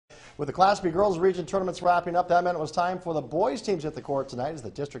With the Class B girls region tournaments wrapping up, that meant it was time for the boys teams at the court tonight as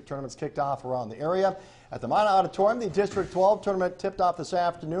the district tournaments kicked off around the area. At the Minot Auditorium, the District 12 tournament tipped off this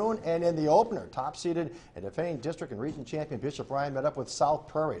afternoon, and in the opener, top-seeded and defending district and region champion Bishop Ryan met up with South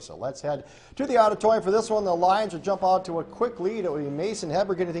Prairie. So let's head to the auditorium for this one. The Lions will jump out to a quick lead. It will be Mason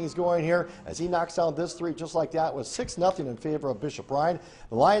Hedberg getting things going here as he knocks down this three just like that with 6-0 in favor of Bishop Ryan.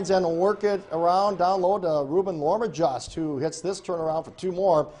 The Lions then will work it around down low to Ruben Lormajust, who hits this turnaround for two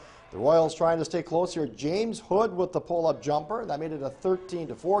more. The Royals trying to stay close here. James Hood with the pull-up jumper. That made it a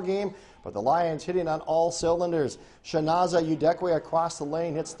 13-4 game, but the Lions hitting on all cylinders. Shanaza Udekwe across the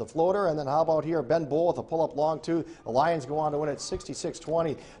lane hits the floater, and then how about here? Ben Bull with a pull-up long two. The Lions go on to win it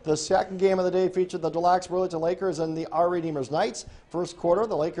 66-20. The second game of the day featured the Des Lacs Burlington Lakers and the Our Redeemers Knights. First quarter,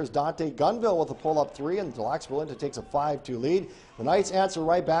 the Lakers' Dante Gunville with a pull-up three, and Des Lacs Burlington takes a 5-2 lead. The Knights answer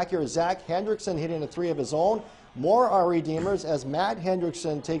right back here. Zach Hendrickson hitting a three of his own. More Our Redeemers as Matt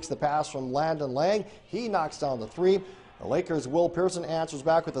Hendrickson takes the pass from Landon Lang. He knocks down the three. The Lakers' Will Pearson answers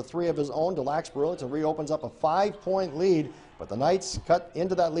back with a three of his own. Des Lacs Burlington reopens up a 5-point lead, but the Knights cut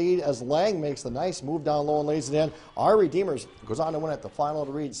into that lead as Lang makes the nice move down low and lays it in. Our Redeemers goes on to win at the final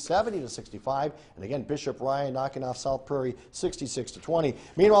to read 70-65, and again Bishop Ryan knocking off South Prairie 66-20.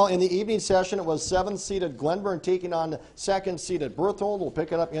 Meanwhile, in the evening session, it was 7th-seeded Glenburn taking on 2nd-seeded Berthold. We'll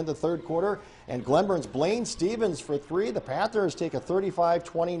pick it up in the third quarter, and Glenburn's Blaine Stevens for three. The Panthers take a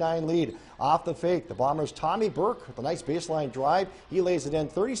 35-29 lead off the fake. The Bombers' Tommy Burke with a nice baseline drive. He lays it in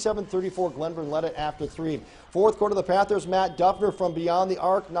 37-34. Glenburn led it after three. Fourth quarter, the Panthers' Matt Duffner from beyond the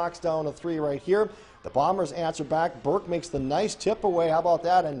arc knocks down a three right here. The Bombers answer back. Burke makes the nice tip away. How about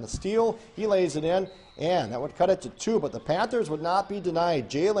that? And the steal, he lays it in, and that would cut it to two, but the Panthers would not be denied.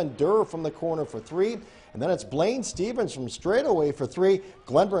 Jalen Durr from the corner for three. And then it's Blaine Stevens from straightaway for three.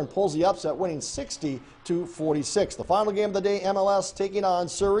 Glenburn pulls the upset, winning 60-46. The final game of the day, MLS taking on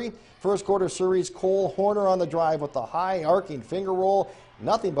Surrey. First quarter, Surrey's Cole Horner on the drive with the high arcing finger roll.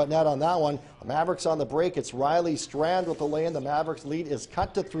 Nothing but net on that one. The Mavericks on the break. It's Riley Strand with the lay-in. The Mavericks lead is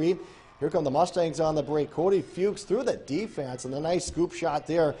cut to three. Here come the Mustangs on the break. Cody Fuchs through the defense and a nice scoop shot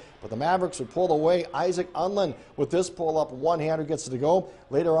there. But the Mavericks would pull away. Isaac Unlin with this pull-up one-hander gets it to go.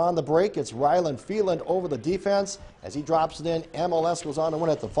 Later on the break, it's Ryland Phelan over the defense. As he drops it in, MLS goes on to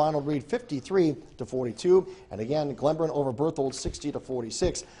win at the final read 53-42. And again, Glenburn over Berthold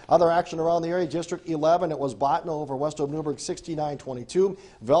 60-46. Other action around the area, District 11, it was Botno over Westover Newburgh 69-22.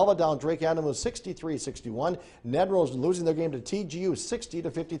 Velva down Drake Adams 63-61. Nedrose losing their game to TGU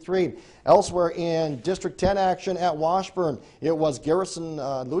 60-53. Elsewhere in District 10 action at Washburn, it was Garrison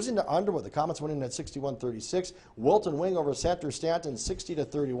losing to Underwood. The Comets winning at 61-36. Wilton Wing over Center Stanton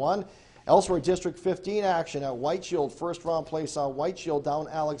 60-31. Elsewhere, District 15 action at White Shield. First round play saw White Shield down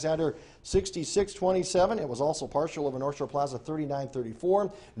Alexander 66-27. It was also partial over North Shore Plaza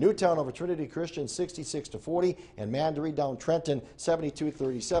 39-34. Newtown over Trinity Christian 66-40. And Mandaree down Trenton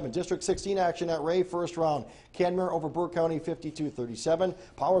 72-37. District 16 action at Ray. First round. Kenmare over Burke County 52-37.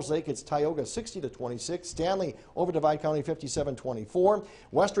 Powers Lake, it's Tioga 60-26. Stanley over Divide County 57-24.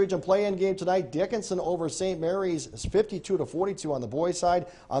 West Region play-in game tonight. Dickinson over St. Mary's 52-42 on the boys' side.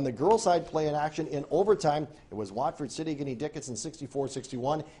 On the girls' side, play-in action in overtime. It was Watford City getting Dickinson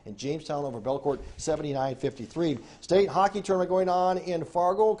 64-61 and Jamestown over Belcourt 79-53. State hockey tournament going on in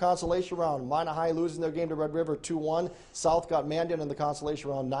Fargo. Consolation round. Minot High losing their game to Red River 2-1. South got Mandan in the consolation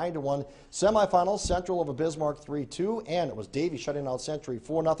round 9-1. Semifinals, Central over Bismarck 3-2, and it was Davie shutting out Century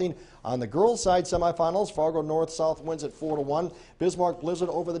 4-0. On the girls' side semifinals, Fargo North-South wins at 4-1. Bismarck Blizzard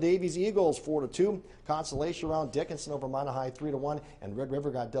over the Davies Eagles 4-2. Consolation round, Dickinson over Minot High 3-1, and Red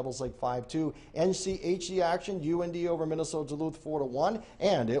River got Devils Lake 5-2. NCHC action, UND over Minnesota Duluth 4-1,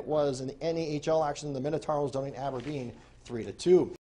 and it was an NAHL action, the Minotauros down in Aberdeen 3-2.